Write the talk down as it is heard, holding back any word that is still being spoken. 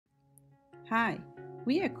Hi,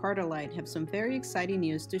 we at Cardanol have some very exciting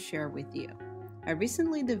news to share with you. A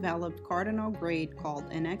recently developed Cardanol grade called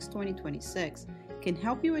NX2026 can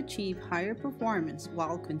help you achieve higher performance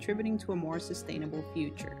while contributing to a more sustainable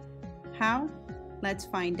future. How? Let's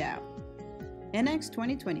find out.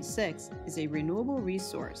 NX2026 is a renewable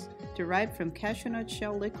resource derived from Cashew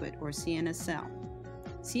Nutshell Liquid or CNSL.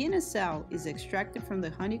 CNSL is extracted from the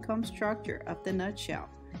honeycomb structure of the nutshell.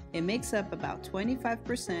 It makes up about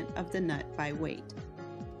 25% of the nut by weight.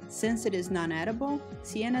 Since it is non-edible,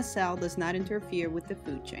 CNSL does not interfere with the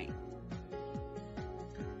food chain.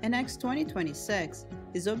 NX2026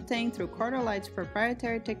 is obtained through Cardanol's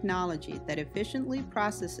proprietary technology that efficiently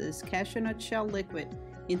processes cashew nutshell liquid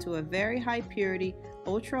into a very high purity,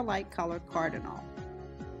 ultra-light colored Cardanol.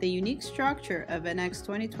 The unique structure of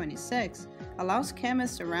NX2026 allows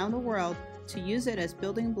chemists around the world to use it as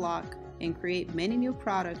building block and create many new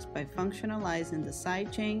products by functionalizing the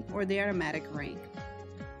side chain or the aromatic ring.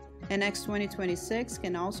 NX2026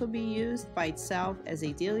 can also be used by itself as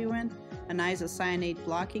a diluent, an isocyanate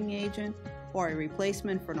blocking agent, or a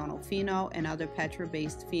replacement for Nonyl Phenol and other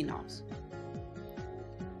Petrobased phenols.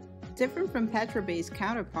 Different from Petrobased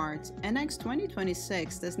counterparts,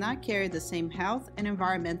 NX2026 does not carry the same health and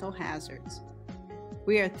environmental hazards.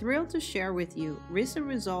 We are thrilled to share with you recent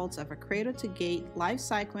results of a cradle-to-gate life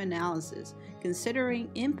cycle analysis considering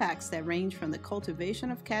impacts that range from the cultivation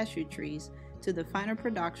of cashew trees to the final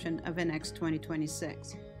production of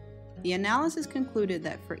NX2026. The analysis concluded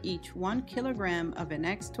that for each 1 kilogram of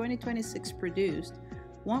NX2026 produced,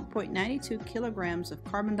 1.92 kilograms of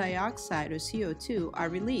carbon dioxide or CO2 are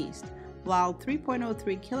released, while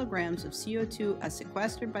 3.03 kilograms of CO2 are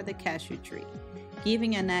sequestered by the cashew tree,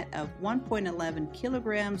 giving a net of 1.11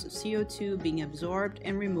 kilograms of CO2 being absorbed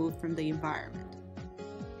and removed from the environment.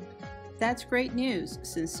 That's great news,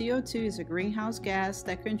 since CO2 is a greenhouse gas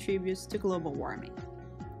that contributes to global warming.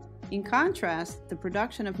 In contrast, the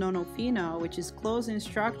production of Nonyl Phenol, which is close in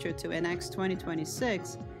structure to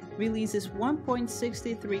NX2026, releases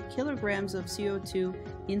 1.63 kilograms of CO2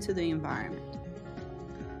 into the environment.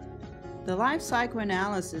 The life cycle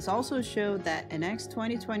analysis also showed that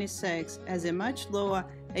NX2026 has a much lower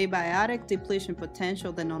abiotic depletion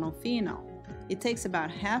potential than Nonyl Phenol. It takes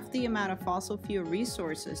about half the amount of fossil fuel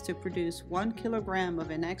resources to produce 1 kilogram of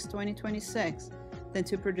NX2026 than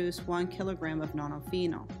to produce 1 kilogram of Nonyl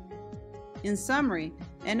Phenol. In summary,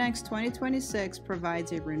 NX2026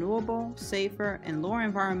 provides a renewable, safer, and lower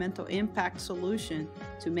environmental impact solution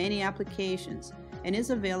to many applications and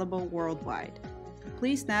is available worldwide.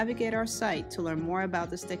 Please navigate our site to learn more about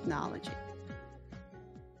this technology.